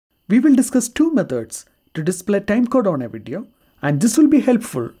We will discuss two methods to display timecode on a video, and this will be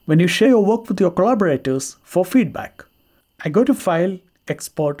helpful when you share your work with your collaborators for feedback. I go to File,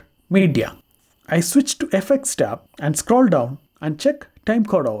 Export, Media. I switch to FX tab and scroll down and check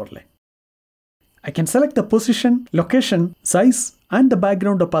timecode overlay. I can select the position, location, size, and the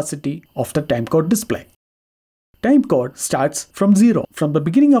background opacity of the timecode display. Timecode starts from 0 from the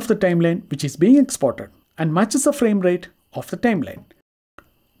beginning of the timeline which is being exported and matches the frame rate of the timeline.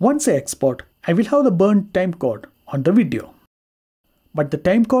 Once I export, I will have the burned timecode on the video. But the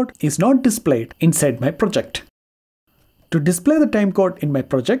timecode is not displayed inside my project. To display the timecode in my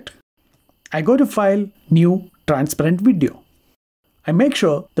project, I go to File, New, Transparent Video. I make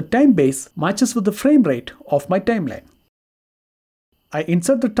sure the time base matches with the frame rate of my timeline. I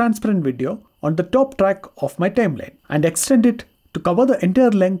insert the transparent video on the top track of my timeline and extend it to cover the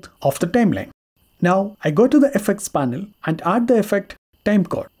entire length of the timeline. Now I go to the effects panel and add the effect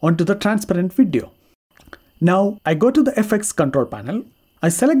timecode onto the transparent video. Now I go to the effects control panel. I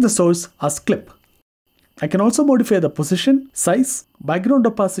select the source as clip. I can also modify the position, size, background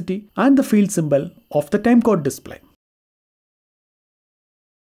opacity, and the field symbol of the timecode display.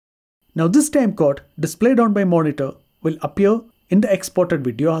 Now this timecode displayed on my monitor will appear in the exported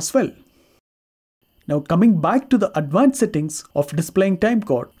video as well. Now coming back to the advanced settings of displaying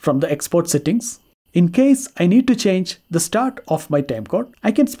timecode from the export settings, in case I need to change the start of my timecode,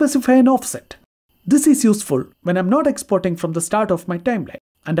 I can specify an offset. This is useful when I'm not exporting from the start of my timeline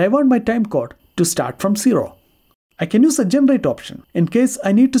and I want my timecode to start from 0. I can use a generate option in case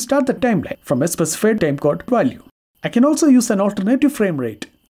I need to start the timeline from a specified timecode value. I can also use an alternative frame rate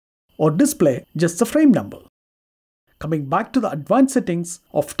or display just the frame number. Coming back to the advanced settings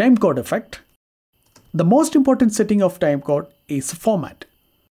of timecode effect, the most important setting of timecode is format.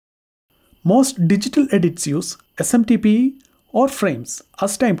 Most digital edits use SMTPE or frames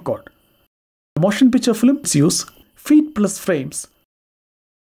as timecode. Motion picture films use Feet+frames.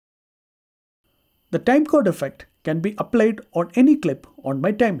 The timecode effect can be applied on any clip on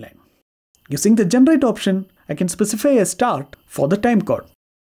my timeline. Using the generate option, I can specify a start for the timecode.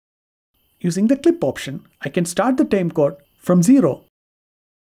 Using the clip option, I can start the timecode from 0.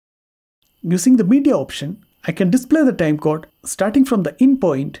 Using the media option, I can display the timecode starting from the in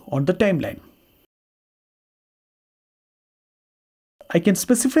point on the timeline. I can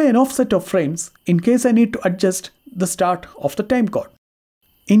specify an offset of frames in case I need to adjust the start of the timecode.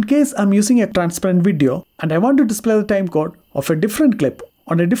 In case I'm using a transparent video and I want to display the timecode of a different clip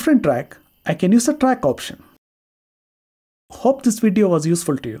on a different track, I can use the track option. Hope this video was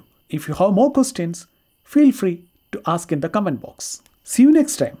useful to you. If you have more questions, feel free to ask in the comment box. See you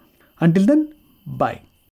next time. Until then, bye.